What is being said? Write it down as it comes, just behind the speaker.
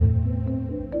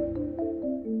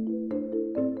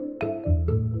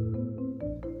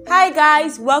Hi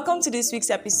guys, welcome to this week's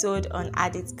episode on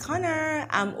Addict Corner.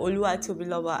 I'm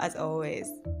Oluwatobiloba as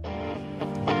always.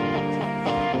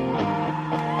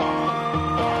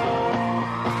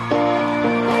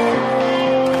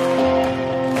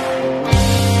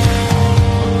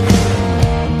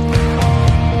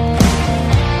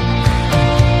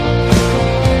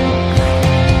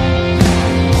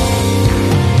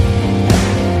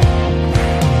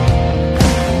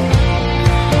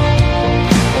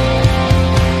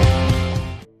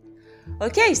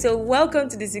 Okay, so welcome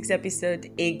to this week's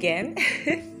episode again.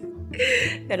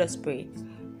 Let us pray.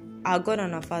 Our God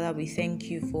and our Father, we thank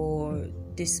you for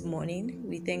this morning.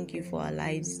 We thank you for our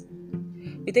lives.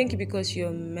 We thank you because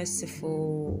you're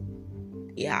merciful.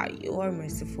 Yeah, you are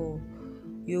merciful.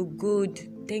 You're good.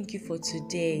 Thank you for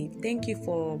today. Thank you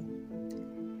for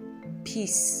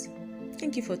peace.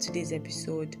 Thank you for today's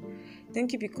episode.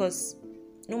 Thank you because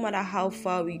no matter how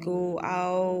far we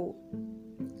go,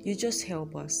 you just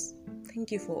help us.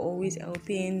 Thank you for always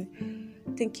helping.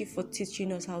 Thank you for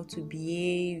teaching us how to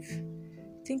behave.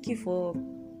 Thank you for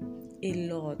a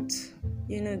lot.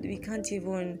 We can't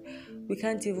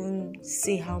even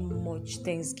say how much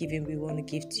thanksgiving we want to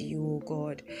give to you, oh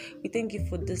God. We thank you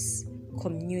for this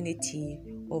community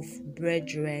of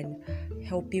brethren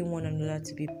helping one another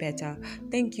to be better.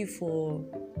 Thank you for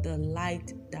the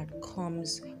light that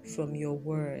comes from your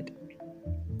word.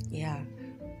 Yeah.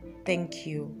 Thank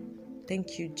you.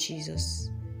 Thank you, Jesus.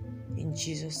 In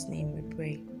Jesus' name we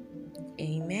pray.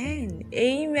 Amen.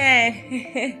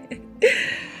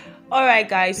 All right,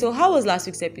 guys. So how was last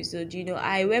week's episode?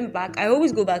 I went back. I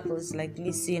always go back to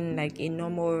listen, a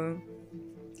normal,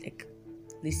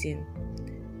 listen.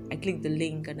 I click the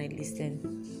link and I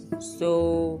listen.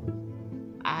 So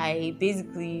I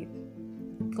basically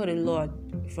got a lot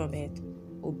from it.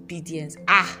 Obedience.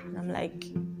 I'm like,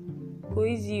 who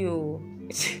is you?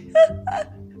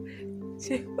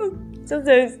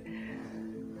 Sometimes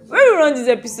when we run these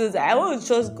episodes, I want to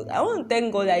trust God. I want to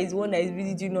thank God that He's one that is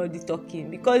really doing all the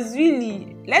talking, because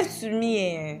really, left to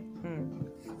me,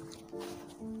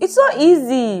 it's not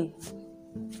easy.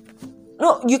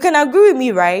 No, you can agree with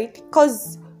me, right?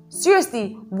 Because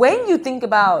seriously, when you think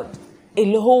about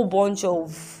a whole bunch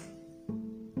of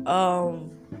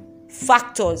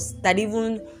factors that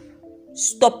even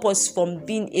stop us from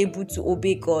being able to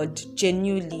obey God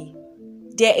genuinely,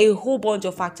 there are a whole bunch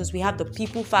of factors. We have the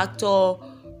people factor,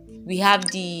 we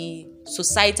have the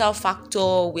societal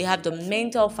factor, we have the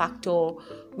mental factor,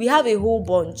 we have a whole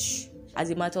bunch,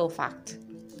 as a matter of fact.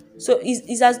 So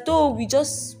it's as though we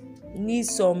just need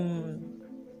some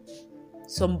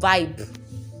vibe.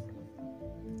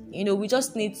 We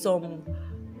just need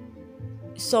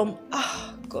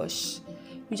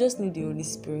we just need the Holy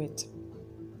Spirit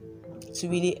to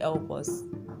really help us.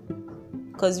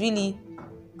 Because really,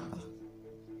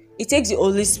 it takes the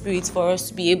Holy Spirit for us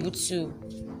to be able to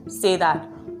say that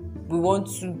we want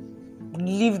to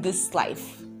live this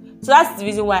life. So that's the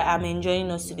reason why I'm enjoying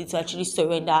us today, to actually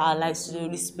surrender our lives to the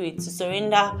Holy Spirit, to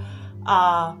surrender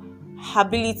our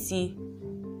ability,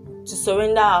 to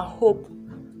surrender our hope,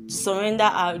 to surrender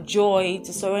our joy,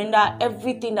 to surrender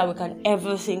everything that we can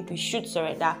ever think we should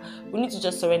surrender. We need to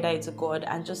just surrender it to God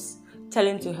and just tell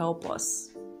Him to help us.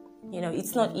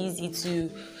 It's not easy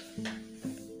to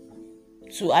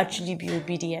actually be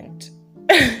obedient.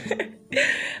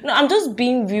 No, I'm just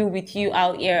being real with you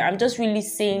out here. I'm just really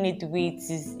saying it the way it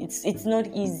is. It's not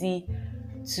easy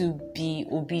to be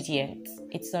obedient.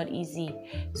 It's not easy.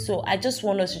 So I just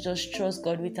want us to just trust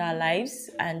God with our lives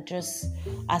and just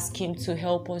ask Him to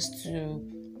help us to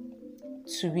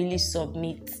really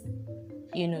submit.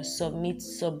 Submit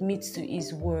to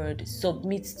His word,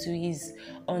 submit to His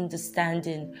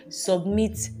understanding,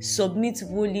 submit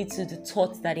wholly to the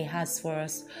thoughts that He has for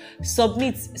us.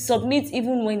 Submit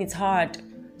even when it's hard.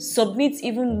 Submit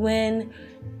even when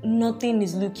nothing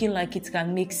is looking like it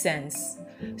can make sense.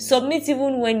 Submit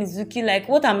even when it's looking like,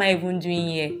 what am I even doing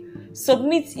here?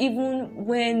 Submit even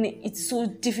when it's so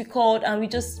difficult and we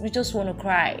just want to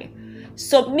cry.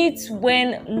 Submit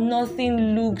when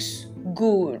nothing looks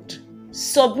good.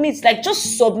 Submit,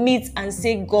 just submit and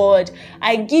say, God,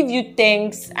 I give you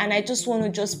thanks and I just want to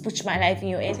just put my life in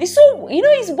your hands. It's so,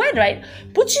 it's weird, right?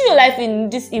 Putting your life in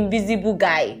this invisible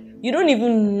guy. You don't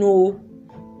even know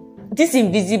this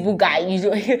invisible guy.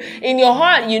 In your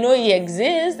heart, he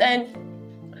exists, and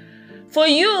for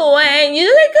you, and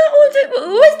you're like,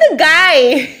 who's the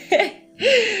guy?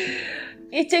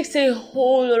 It takes a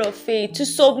whole lot of faith to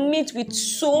submit with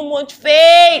so much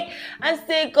faith and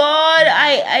say, God,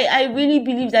 I really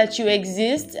believe that you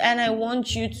exist and I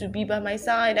want you to be by my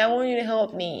side. I want you to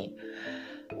help me.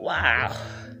 Wow.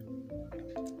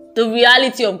 the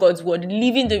reality of God's word,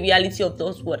 living the reality of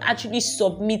God's word, actually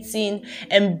submitting,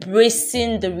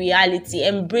 embracing the reality,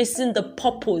 embracing the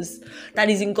purpose that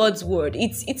is in God's word.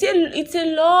 It's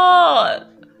a lot.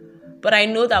 But I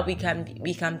know that we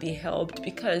can be helped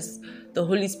because the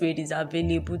Holy Spirit is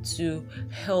available to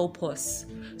help us.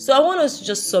 So I want us to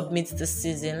just submit this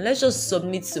season. Let's just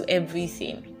submit to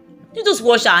everything. You just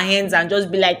wash our hands and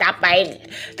just be like that pilot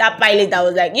that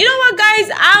was like, you know what, guys,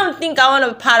 I don't think I want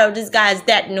to be part of this guy's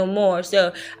death no more.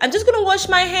 So I'm just gonna wash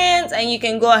my hands, and you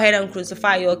can go ahead and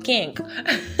crucify your king.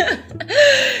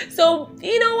 So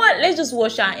you know what? Let's just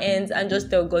wash our hands and just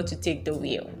tell God to take the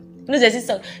wheel. You know, there's this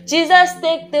song, Jesus,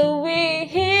 take the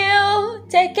wheel,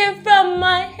 take it from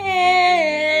my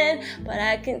hand, but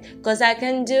I can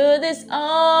do this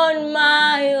on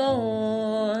my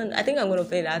own. I think I'm going to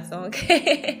play that song.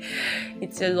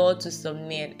 It's a lot to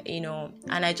submit, you know,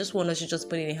 and I just want us to just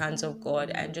put it in the hands of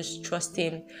God and just trust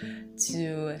Him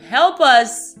to help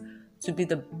us to be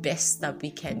the best that we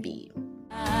can be.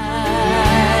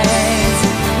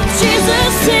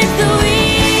 Jesus, take the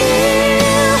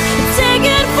wheel, take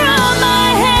it from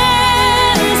my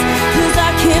hands, 'cause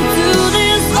I can't do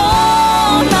this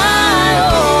on my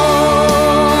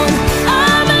own.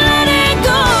 I'm letting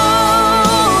go,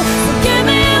 so give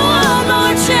me one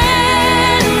more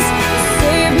chance,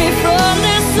 save me from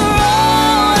this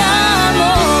road I'm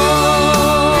on.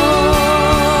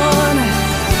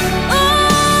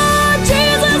 Oh,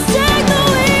 Jesus, take the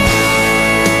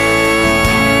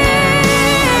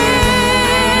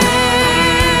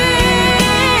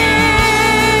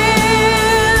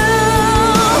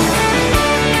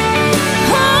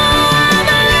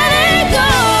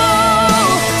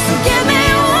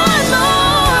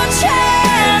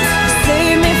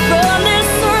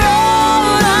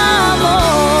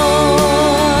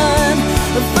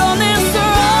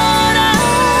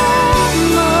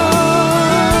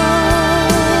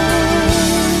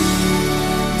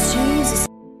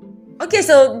Okay,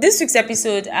 so this week's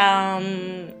episode,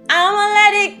 I'ma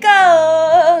let it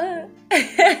go.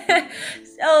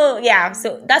 So yeah,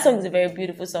 so that song is a very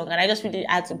beautiful song, and I just really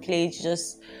had to play it to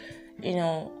just, you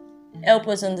know, help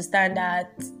us understand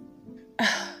that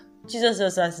Jesus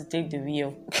also has to take the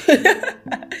wheel.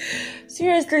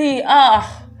 Seriously,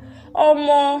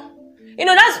 more. You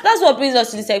know, that's what brings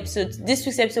us to this episode. This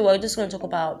week's episode, we're just going to talk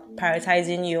about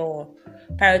prioritizing your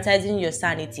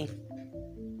sanity.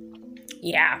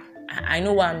 Yeah, I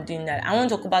know why I'm doing that. I want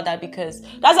to talk about that because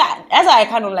that's why I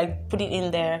kind of like put it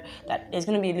in there that there's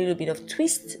going to be a little bit of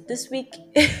twist this week.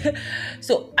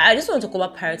 So I just want to talk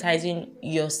about prioritizing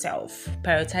yourself,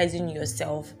 prioritizing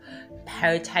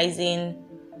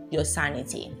your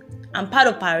sanity. And part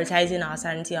of prioritizing our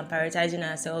sanity and prioritizing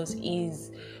ourselves is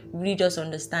really just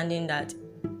understanding that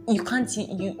you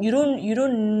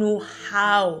don't know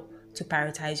how to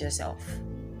prioritize yourself.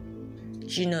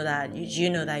 Do you know that you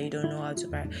don't know how to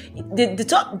prioritize?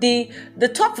 The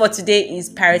talk for today is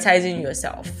prioritizing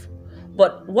yourself.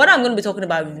 But what I'm going to be talking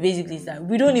about basically is that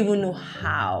we don't even know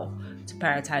how to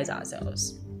prioritize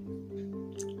ourselves.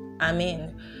 I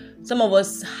mean, some of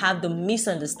us have the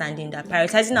misunderstanding that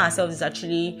prioritizing ourselves is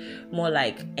actually more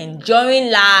like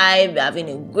enjoying life, having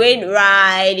a great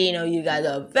ride. You know, you got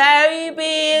a very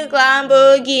big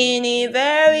Lamborghini,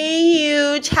 very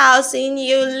huge house in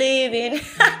you live in.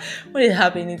 What is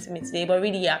happening to me today? But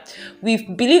really, yeah, we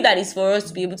believe that it's for us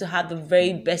to be able to have the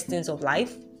very best things of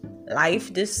life,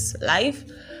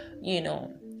 you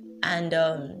know, and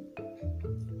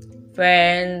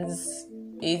friends.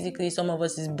 Basically, some of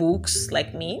us is books,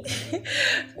 like me.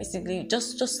 Basically,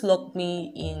 just lock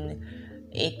me in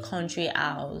a country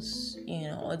house, you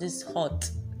know, or this hut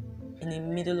in the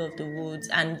middle of the woods,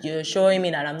 and you're showing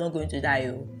me that I'm not going to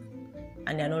die,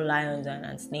 and there are no lions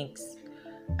and snakes,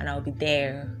 and I'll be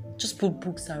there. Just put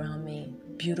books around me,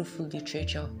 beautiful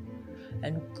literature,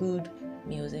 and good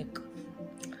music.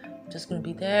 I'm just gonna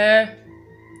be there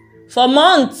for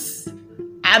months.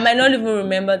 I might not even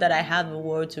remember that I have a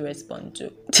word to respond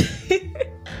to.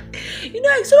 You know,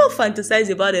 I sort of fantasize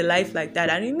about a life like that,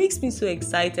 and it makes me so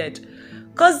excited.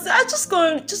 Because I just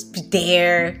gonna just be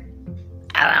there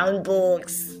around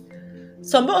books.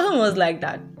 Some was like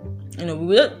that. You know,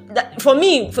 for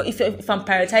me, if I'm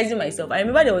prioritizing myself, I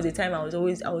remember there was a time I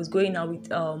was going out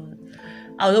with I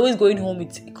was always going home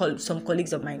with some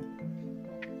colleagues of mine.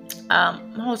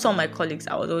 Some of my colleagues,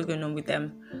 I was always going home with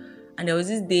them. And there was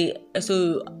this day,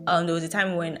 so there was a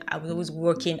time when I was always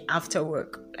working after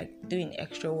work, like doing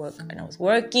extra work. And I was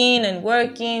working,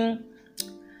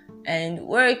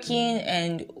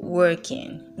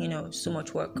 you know, so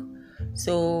much work.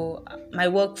 So my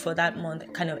work for that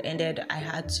month kind of ended.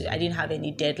 I didn't have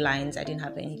any deadlines. I didn't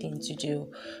have anything to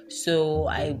do. So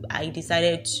I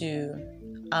decided to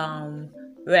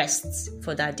rest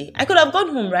for that day. I could have gone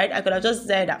home, right? I could have just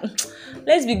said,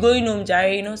 let's be going home,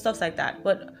 Jerry, stuff like that.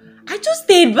 But I just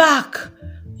stayed back.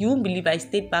 You won't believe I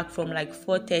stayed back from like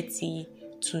 4:30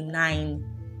 to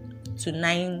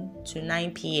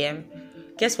 9 p.m.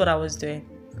 Guess what I was doing?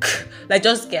 Like,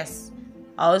 just guess.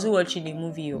 I wasn't watching a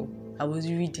movie. I was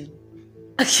reading.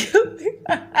 I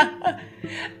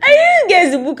didn't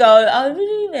guess the book. I was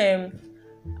reading.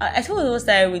 I thought I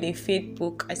started with a faith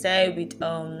book. I started with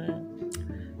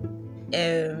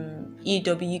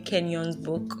E.W. Kenyon's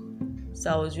book.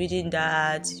 So I was reading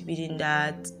that.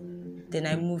 Then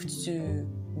I moved to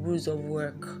Rules of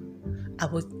Work. I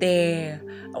was there.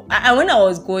 And when I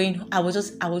was going, I was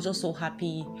just so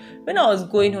happy. When I was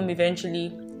going home eventually,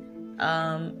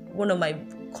 one of my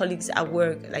colleagues at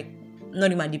work, like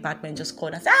not in my department, just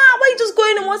called and said, why are you just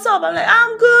going home? What's up? I'm like,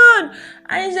 I'm good.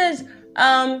 And he says,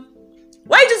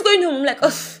 why are you just going home? I'm like,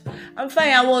 I'm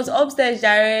fine. I was upstairs,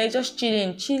 Jared, just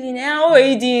chilling. What were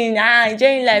you doing?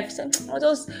 Enjoying life. So I was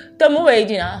just, tell me what were you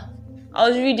doing? I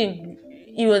was reading.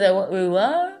 He was like, wait,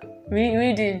 what?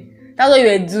 Reading? That's what you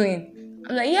were doing?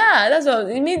 I'm like, yeah, that's what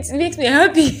it means. It makes me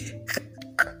happy.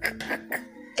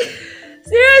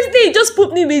 Seriously, just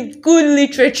put me with good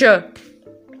literature.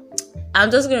 I'm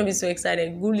just going to be so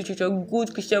excited. Good literature,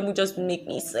 good Christian book just make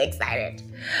me so excited.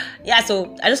 Yeah,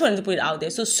 so I just wanted to put it out there.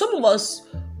 So some of us,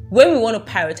 when we want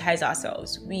to prioritize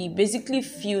ourselves, we basically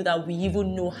feel that we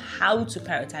even know how to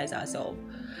prioritize ourselves.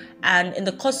 And in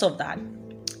the course of that,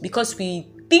 because we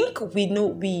think we know,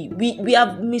 we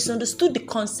have misunderstood the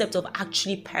concept of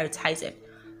actually prioritizing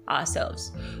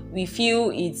ourselves. We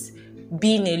feel it's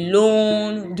being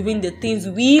alone, doing the things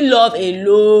we love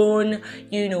alone,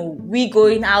 we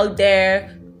going out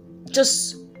there,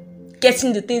 just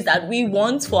getting the things that we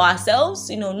want for ourselves,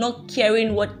 not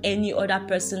caring what any other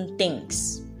person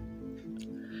thinks.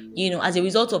 As a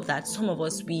result of that, some of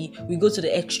us, we go to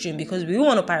the extreme because we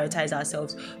want to prioritize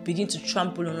ourselves, begin to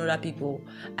trample on other people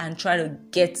and try to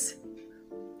get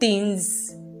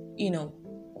things,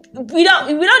 without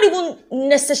even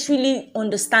necessarily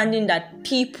understanding that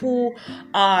people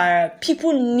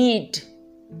need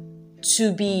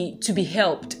to be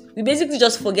helped. We basically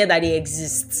just forget that they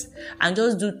exist and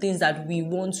just do things that we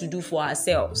want to do for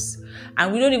ourselves.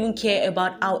 And we don't even care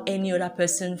about how any other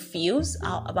person feels,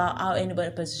 about how any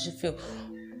other person should feel.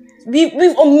 We've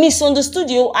misunderstood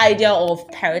the whole idea of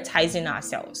prioritizing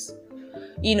ourselves.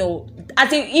 I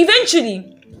think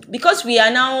eventually, because we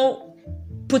are now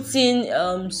putting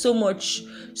so much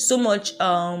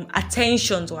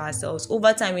attention to ourselves,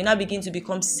 over time we now begin to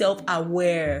become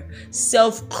self-aware,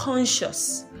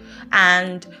 self-conscious,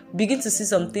 and begin to see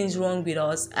some things wrong with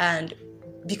us. And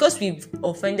because we've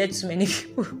offended too many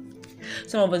people,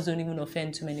 some of us don't even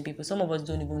offend too many people, some of us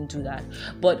don't even do that,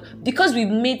 but because we've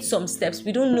made some steps,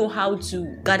 we don't know how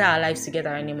to gather our lives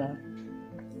together anymore.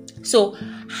 So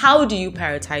how do you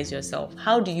prioritize yourself?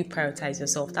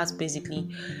 That's basically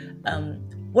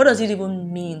what does it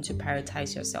even mean to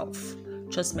prioritize yourself?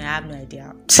 Trust me, I have no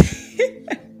idea.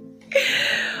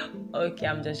 Okay,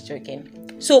 I'm just joking.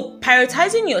 So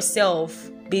prioritizing yourself,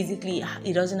 basically,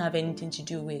 it doesn't have anything to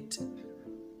do with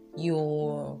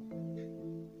your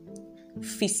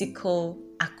physical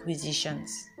acquisitions.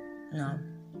 No,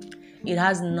 it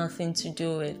has nothing to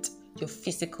do with your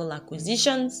physical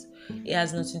acquisitions. It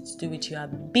has nothing to do with your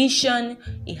ambition.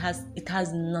 It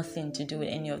has nothing to do with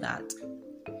any of that.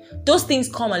 Those things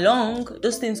come along,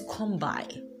 those things come by,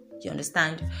 you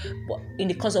understand? But in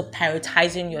the course of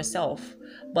prioritizing yourself.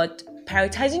 But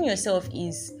prioritizing yourself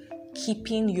is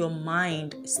keeping your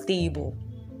mind stable.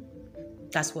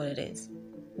 That's what it is,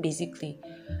 basically.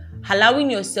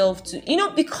 Allowing yourself to,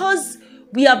 because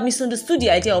we have misunderstood the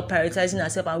idea of prioritizing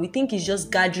ourselves, and we think it's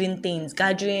just gathering things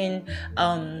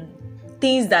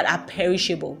that are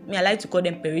perishable. I like to call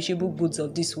them perishable goods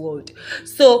of this world.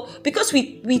 So because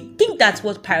we think that's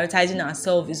what prioritizing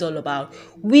ourselves is all about,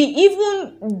 we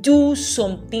even do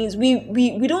some things.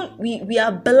 We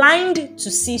are blind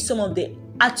to see some of the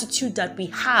attitude that we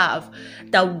have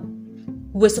that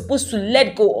we're supposed to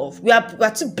let go of. We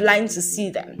are too blind to see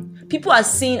them. People are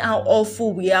seeing how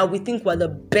awful we are. We think we're the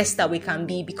best that we can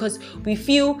be because we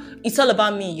feel it's all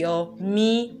about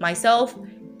me, myself,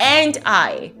 and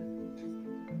I.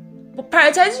 But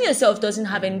prioritizing yourself doesn't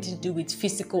have anything to do with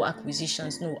physical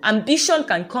acquisitions. No, ambition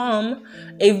can come,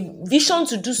 a vision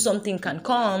to do something can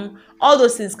come, all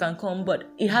those things can come, but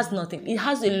it has nothing. It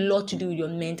has a lot to do with your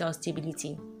mental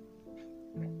stability.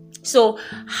 So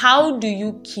how do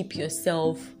you keep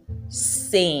yourself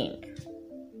sane?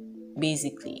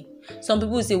 basically. Some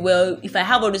people say, well, if I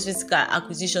have all those physical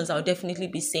acquisitions, I'll definitely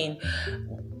be sane.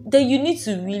 Then you need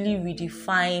to really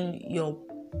redefine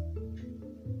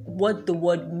what the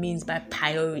word means by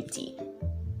priority.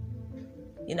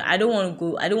 I don't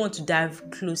want to dive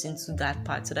close into that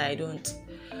part so that I don't.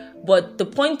 But the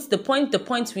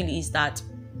point really is that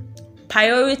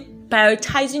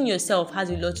prioritizing yourself has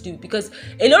a lot to do, because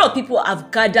a lot of people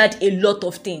have gathered a lot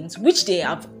of things which they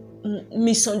have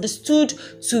misunderstood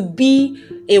to be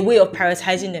a way of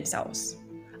prioritizing themselves,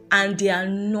 and they are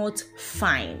not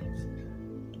fine.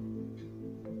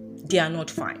 They are not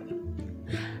fine.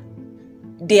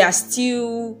 They are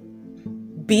still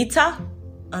bitter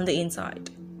on the inside.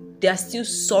 They are still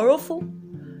sorrowful.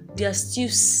 They are still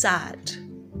sad.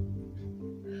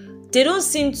 They don't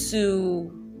seem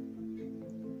to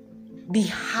be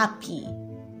happy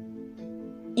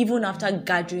even after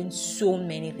gathering so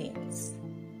many things.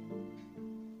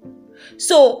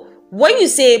 So when you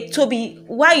say, Toby,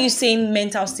 why are you saying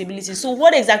mental stability? So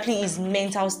what exactly is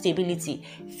mental stability?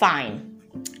 Fine.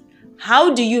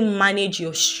 How do you manage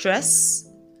your stress?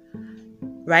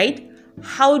 Right?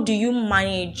 How do you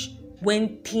manage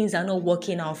when things are not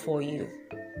working out for you?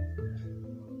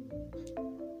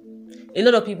 A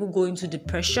lot of people go into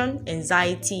depression,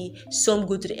 anxiety. Some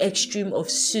go to the extreme of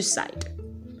suicide.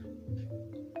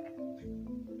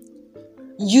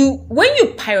 When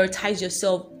you prioritize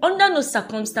yourself, under no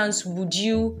circumstance would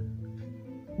you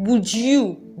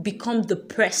become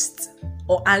depressed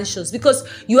or anxious, because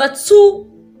you are too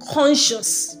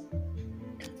conscious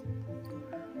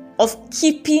of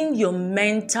keeping your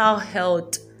mental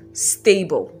health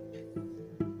stable.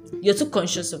 You're too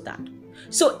conscious of that.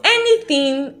 So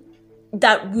anything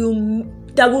that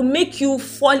will make you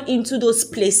fall into those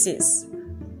places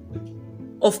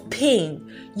of pain,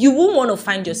 you won't want to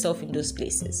find yourself in those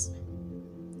places.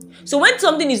 So when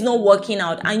something is not working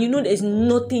out and you know there's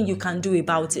nothing you can do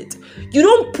about it, you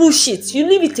don't push it, you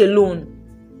leave it alone.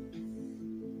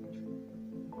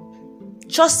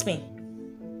 Trust me.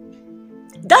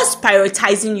 That's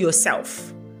prioritizing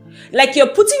yourself. Like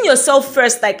you're putting yourself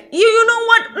first, like, you know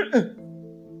what?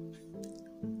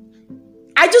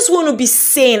 I just want to be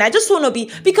sane. I just want to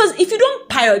be, because if you don't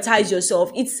prioritize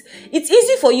yourself, it's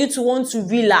easy for you to want to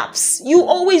relapse. You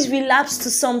always relapse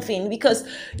to something because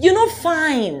you're not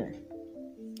fine.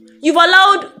 You've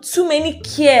allowed too many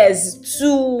cares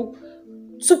to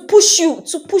push you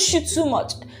too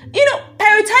much.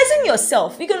 Prioritizing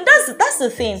yourself, because that's the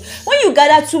thing. When you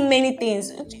gather too many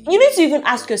things, you need to even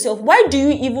ask yourself, why do you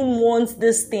even want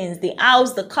these things? The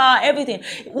house, the car, everything.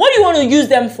 What do you want to use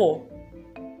them for?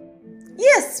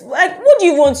 Yes, like, what do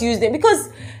you want to use them? Because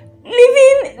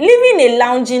living a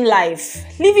lounging life,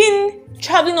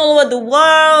 traveling all over the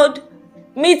world,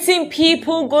 meeting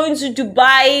people, going to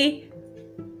Dubai,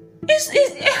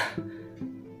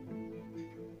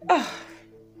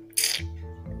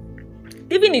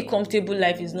 living a comfortable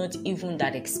life is not even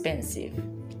that expensive.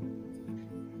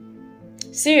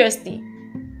 Seriously.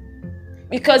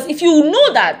 Because if you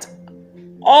know that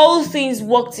all things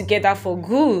work together for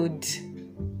good,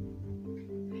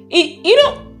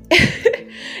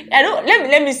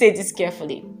 let me say this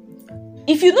carefully.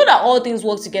 If you know that all things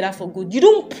work together for good, you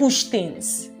don't push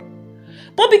things.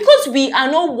 But because we are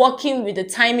not working with the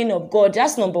timing of God,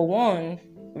 that's number one,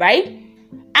 right?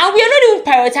 And we are not even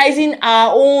prioritizing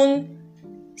our own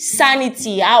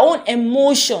sanity, our own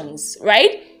emotions,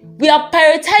 right? We are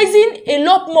prioritizing a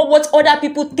lot more what other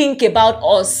people think about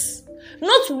us,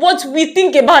 not what we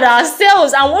think about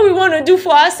ourselves and what we want to do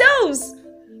for ourselves.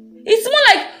 It's more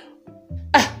like,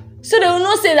 so they will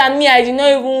not say that me, I did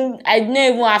not even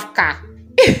have car.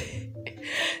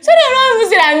 So they will not even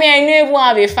say that me, I don't even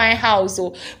have a fine house.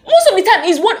 So most of the time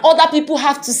is what other people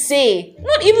have to say,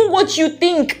 not even what you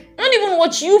think, not even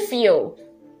what you feel.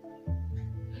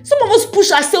 Some of us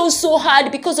push ourselves so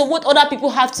hard because of what other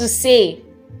people have to say.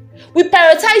 We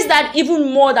prioritize that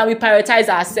even more than we prioritize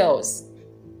ourselves.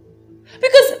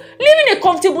 Because living a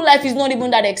comfortable life is not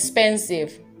even that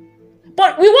expensive.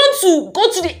 But we want to go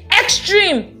to the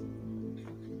extreme.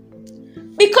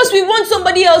 Because we want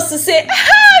somebody else to say,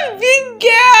 big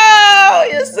girl,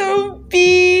 you're so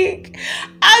big.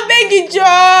 I beg you,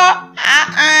 Joe.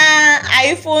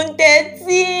 iPhone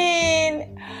 13.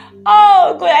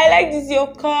 Oh, God, I like this,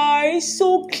 your car. It's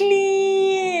so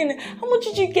clean. How much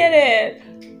did you get it?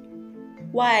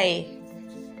 Why?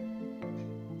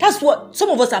 That's what some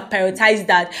of us have prioritized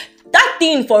that. That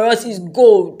thing for us is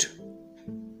gold.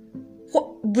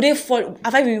 would they follow?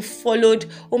 Have I been followed?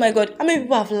 Oh my God, how many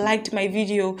people have liked my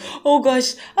video? Oh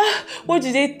gosh, what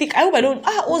do they think? I hope I don't.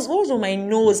 What's on my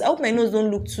nose? I hope my nose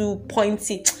don't look too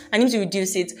pointy. I need to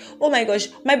reduce it. Oh my gosh,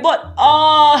 my butt.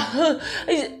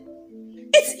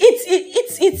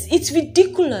 It's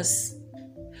ridiculous.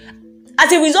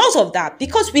 As a result of that,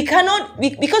 because we cannot the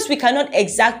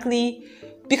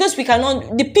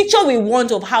picture we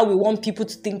want of how we want people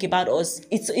to think about us,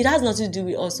 it has nothing to do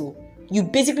with us. You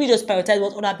basically just prioritize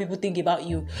what other people think about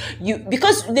you.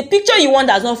 Because the picture you want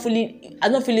has not fully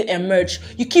emerged.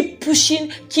 You keep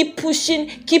pushing,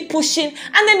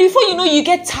 and then before you know, you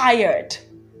get tired.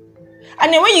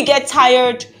 And then when you get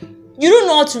tired, you don't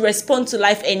know how to respond to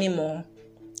life anymore.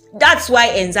 That's why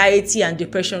anxiety and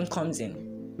depression comes in.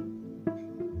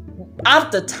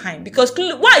 Half the time, because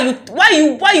why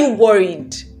are you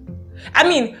worried? I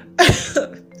mean,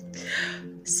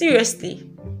 seriously,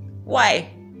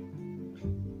 why?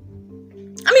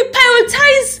 I mean,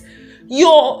 prioritize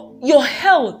your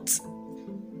health.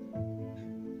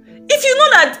 If you know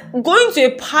that going to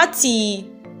a party,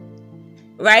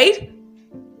 right,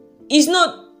 is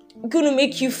not going to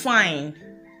make you fine,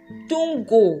 don't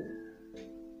go.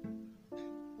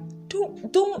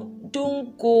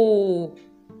 Don't go.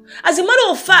 As a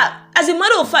matter of fact,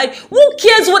 who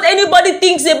cares what anybody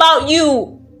thinks about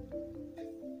you?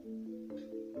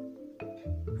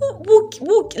 Who cares?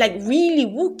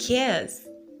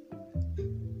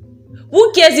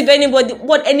 Who cares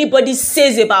what anybody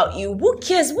says about you? Who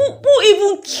cares? Who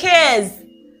even cares?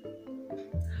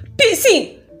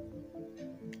 See,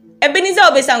 Ebenezer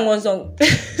Obey sang one song.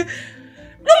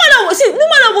 No matter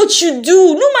what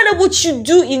you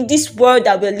do in this world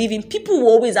that we're living, people will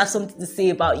always have something to say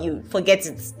about you. Forget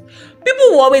it.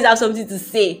 People will always have something to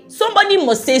say. Somebody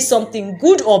must say something,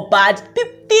 good or bad.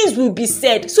 Things will be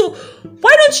said. So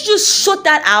why don't you just shut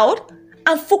that out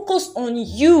and focus on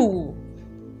you?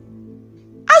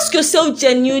 Ask yourself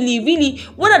genuinely, really,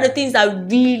 what are the things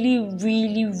that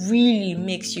really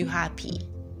makes you happy?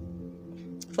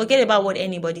 Forget about what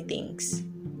anybody thinks.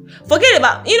 Forget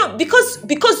about,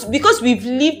 because we've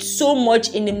lived so much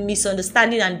in the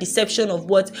misunderstanding and deception of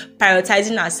what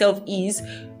prioritizing ourselves is,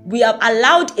 we have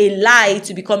allowed a lie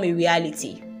to become a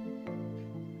reality.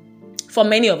 For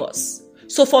many of us.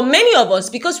 So for many of us,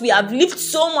 because we have lived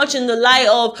so much in the lie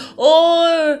of,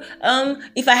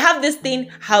 if I have this thing,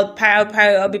 I'll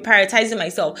be prioritizing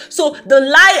myself. So the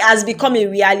lie has become a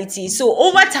reality. So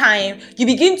over time, you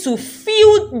begin to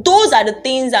feel those are the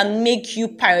things that make you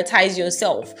prioritize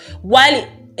yourself. While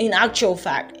in actual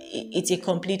fact, it's a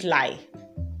complete lie.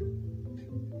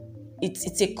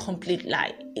 It's a complete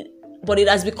lie. But it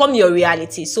has become your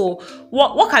reality. So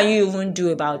what can you even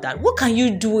do about that? What can you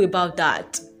do about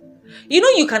that?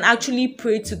 You can actually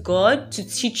pray to God to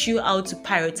teach you how to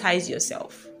prioritize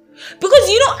yourself. Because,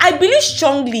 I believe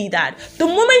strongly that the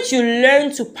moment you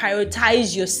learn to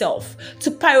prioritize yourself,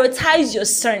 to prioritize your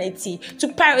sanity, to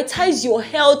prioritize your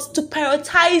health, to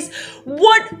prioritize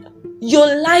what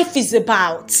your life is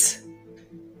about,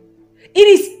 it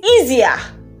is easier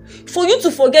for you to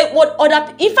forget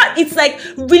in fact, it's like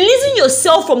releasing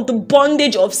yourself from the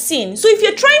bondage of sin. So if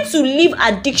you're trying to leave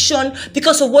addiction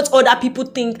because of what other people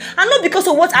think, and not because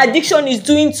of what addiction is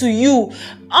doing to you,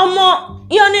 you're on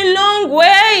a long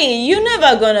way. You're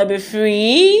never gonna be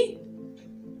free.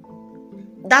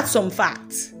 That's some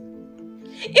fact.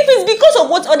 If it's because of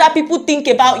what other people think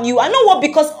about you, and not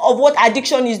because of what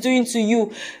addiction is doing to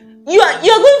you, you're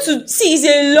going to see it's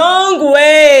a long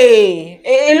way.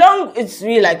 It's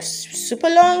really like super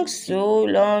long, so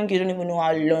long, you don't even know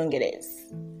how long it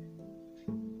is.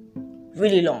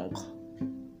 Really long.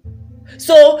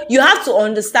 So you have to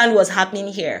understand what's happening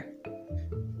here.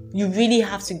 You really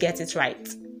have to get it right.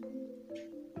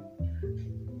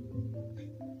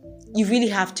 You really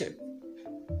have to.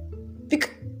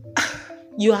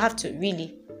 You have to,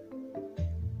 really.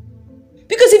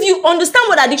 Because if you understand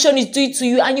what addiction is doing to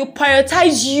you and you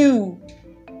prioritize you,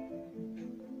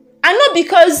 and not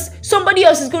because somebody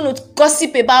else is going to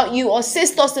gossip about you or say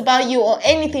stuff about you or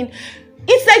anything,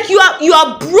 it's like you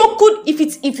are broken.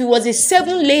 If it was a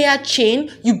 7-layer chain,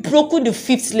 you broken the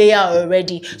 5th layer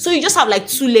already. So you just have like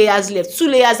 2 layers left. 2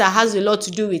 layers that has a lot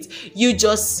to do with you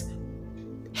just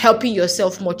helping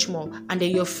yourself much more, and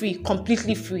then you're free,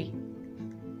 completely free.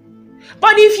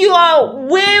 But if you are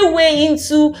way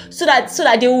into so that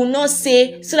they will not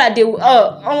say, so that they will,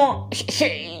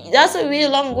 that's a really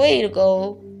long way to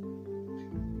go.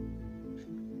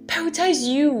 Prioritize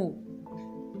you.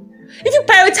 If you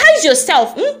prioritize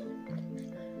yourself,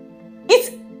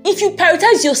 if you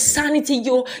prioritize your sanity,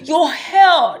 your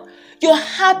health, your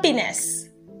happiness,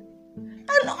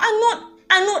 and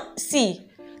not see,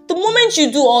 the moment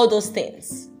you do all those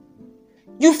things,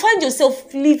 you find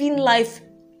yourself living life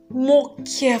more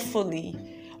carefully,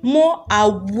 more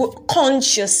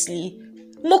consciously,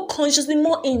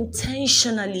 more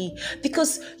intentionally,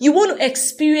 because you want to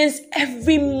experience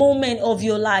every moment of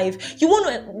your life. You want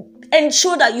to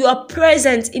ensure that you are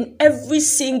present in every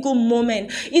single moment.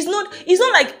 It's not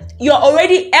like you're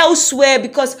already elsewhere,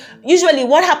 because usually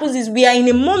what happens is we are in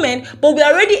a moment, but we're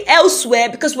already elsewhere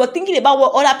because we're thinking about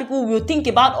what other people will think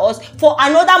about us for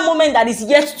another moment that is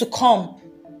yet to come.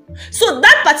 So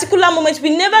that particular moment,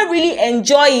 we never really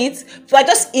enjoy it. We're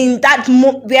just in that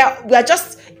we're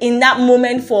just in that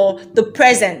moment for the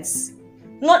presence,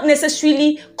 not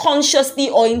necessarily consciously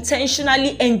or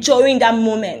intentionally enjoying that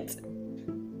moment.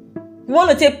 We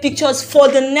want to take pictures for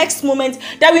the next moment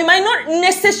that we might not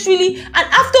necessarily, and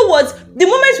afterwards, the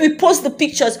moment we post the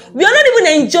pictures, we are not even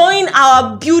enjoying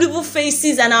our beautiful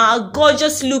faces and our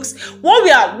gorgeous looks. What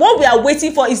we are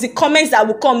waiting for is the comments that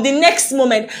will come the next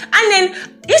moment. And then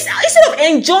instead of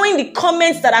enjoying the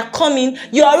comments that are coming,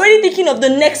 you're already thinking of the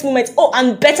next moment. Oh,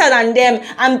 I'm better than them.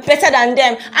 I'm better than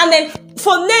them. And then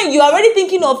for them, you're already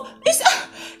thinking of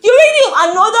you're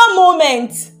already another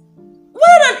moment.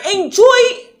 Why not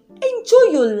enjoy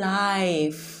your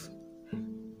life?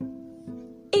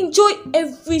 Enjoy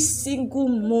every single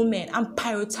moment and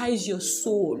prioritize your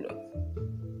soul.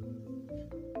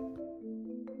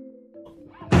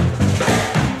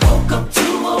 Woke up to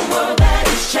a world that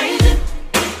is changing.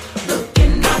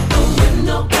 Looking out the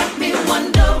window got me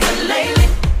wondering lately,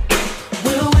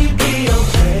 will we be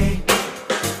okay?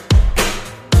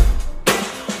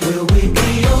 Will we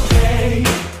be okay?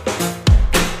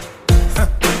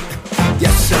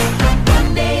 Yes, sir.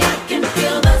 One day I can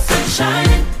feel the sun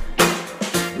shining.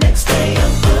 Next day a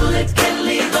bullet can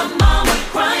leave a mama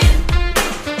crying.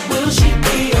 Will she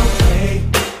be okay?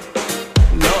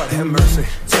 Lord have mercy.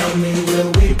 Tell me,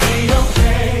 will we be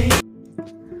okay?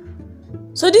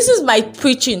 So this is my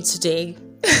preaching today.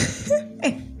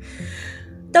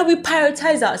 That we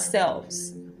prioritize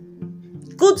ourselves.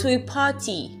 Go to a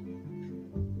party.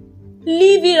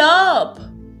 Live it up.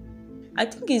 I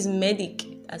think it's Medic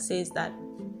that says that.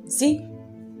 See?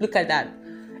 Look at that.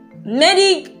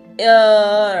 Medic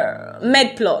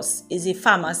MedPlus is a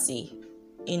pharmacy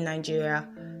in Nigeria,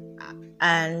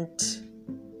 and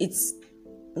it's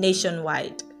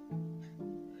nationwide.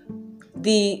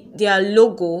 Their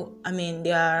logo,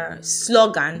 their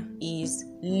slogan is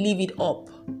 "Live it up."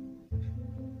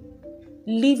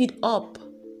 Live it up.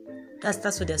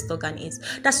 That's what their slogan is.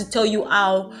 That's to tell you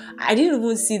how I didn't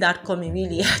even see that coming,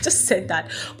 really. I just said that.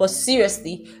 But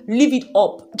seriously, live it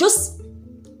up. Just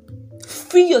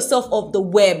free yourself of the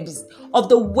web,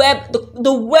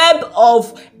 the web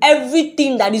of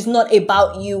everything that is not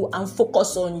about you, and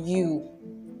focus on you.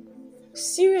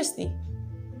 Seriously.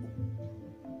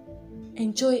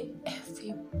 Enjoy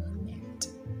every moment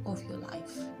of your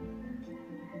life.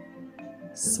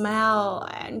 Smile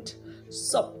and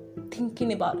stop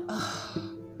thinking about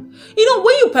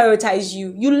when you prioritize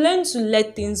you learn to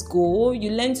let things go,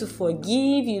 you learn to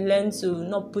forgive, you learn to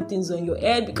not put things on your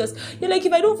head, because you're like,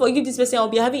 if I don't forgive this person, I'll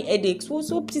be having headaches.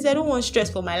 So please, I don't want stress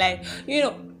for my life.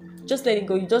 Just let it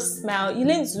go. You just smile. You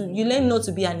learn not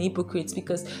to be an hypocrite,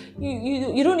 because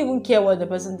you don't even care what the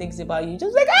person thinks about you.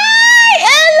 Just like,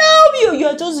 I love you.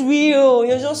 You're just real.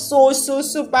 You're just so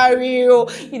super real.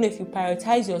 If you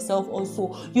prioritize yourself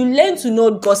also, you learn to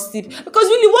not gossip, because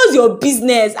really, what's your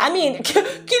business?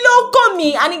 Kilo call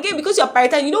me. And again, because you're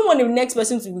prioritizing, you don't want the next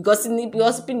person to be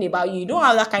gossiping about you. You don't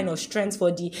have that kind of strength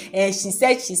for the she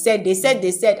said, they said.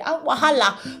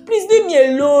 Wahala. Please leave me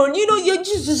alone. You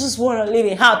just want to live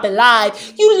a happy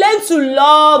life. You learn to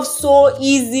love so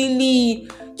easily.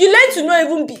 You learn to not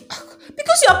even be,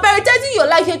 because you're prioritizing your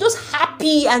life, you're just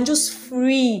happy and just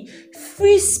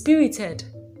free-spirited.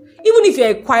 Even if you're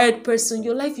a quiet person,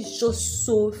 your life is just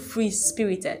so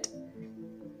free-spirited.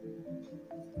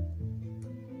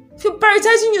 If you're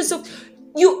prioritizing yourself,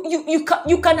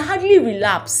 you can hardly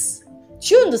relapse.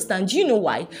 Do you understand? Do you know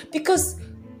why? Because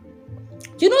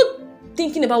you're not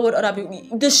thinking about what other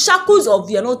people, the shackles of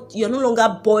you're no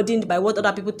longer burdened by what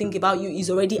other people think about you is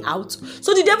already out.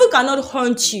 So the devil cannot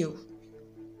haunt you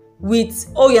with,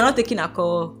 you're not taking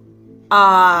alcohol.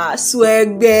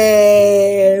 Swagbe,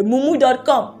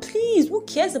 mumu.com. Please, who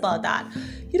cares about that?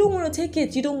 You don't want to take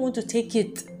it. You don't want to take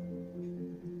it.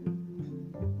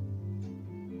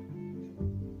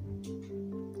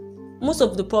 Most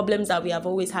of the problems that we have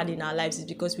always had in our lives is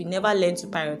because we never learn to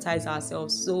prioritize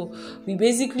ourselves. So we've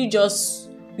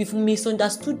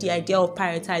misunderstood the idea of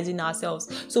prioritizing ourselves.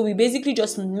 So we basically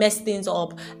just mess things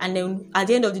up, and then at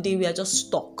the end of the day, we are just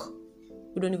stuck.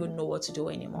 We don't even know what to do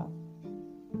anymore.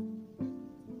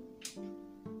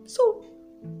 So,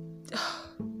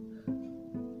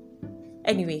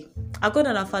 anyway, our God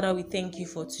and our Father, we thank you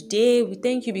for today. We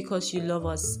thank you because you love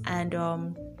us, and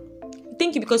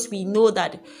thank you because we know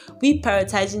that we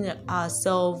prioritizing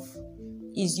ourselves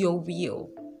is your will.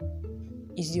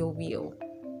 Is your will.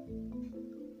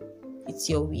 It's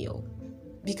your will.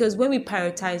 Because when we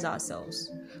prioritize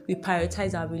ourselves, we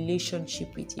prioritize our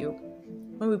relationship with you.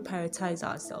 When we prioritize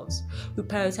ourselves, we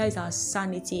prioritize our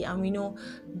sanity, and we know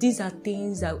these are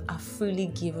things that are freely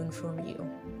given from you.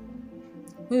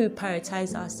 When we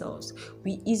prioritize ourselves,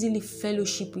 we easily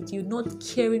fellowship with you, not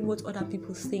caring what other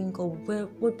people think or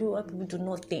what people do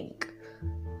not think.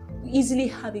 We easily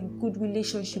have a good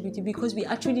relationship with you because we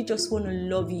actually just want to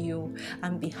love you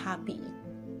and be happy.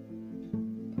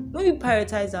 When we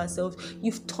prioritize ourselves,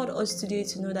 you've taught us today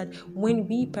to know that when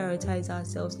we prioritize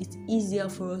ourselves, it's easier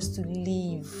for us to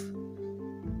live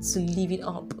it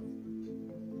up.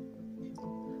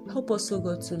 Help us, oh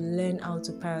God, to learn how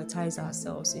to prioritize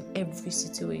ourselves in every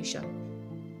situation,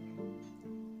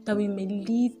 that we may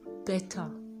live better,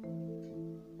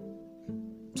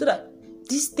 so that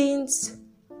these things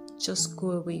just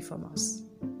go away from us.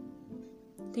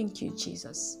 Thank you,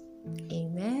 Jesus.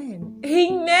 Amen.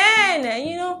 Amen.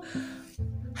 And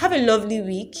have a lovely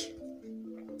week.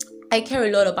 I care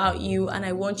a lot about you, and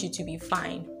I want you to be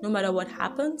fine. No matter what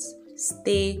happens,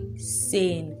 stay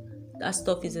sane. That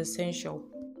stuff is essential.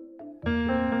 The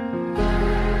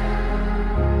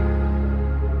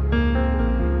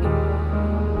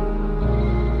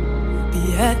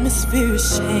atmosphere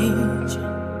is changing.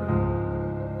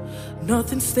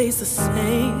 Nothing stays the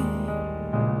same.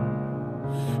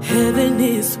 Heaven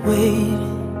is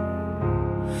waiting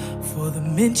for the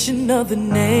mention of the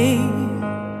name.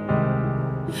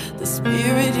 The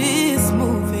Spirit is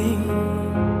moving,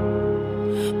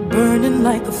 burning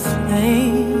like a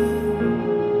flame,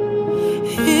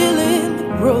 healing the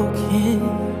broken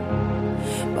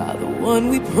by the one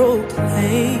we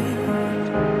proclaim.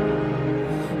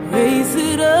 Raise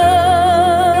it up.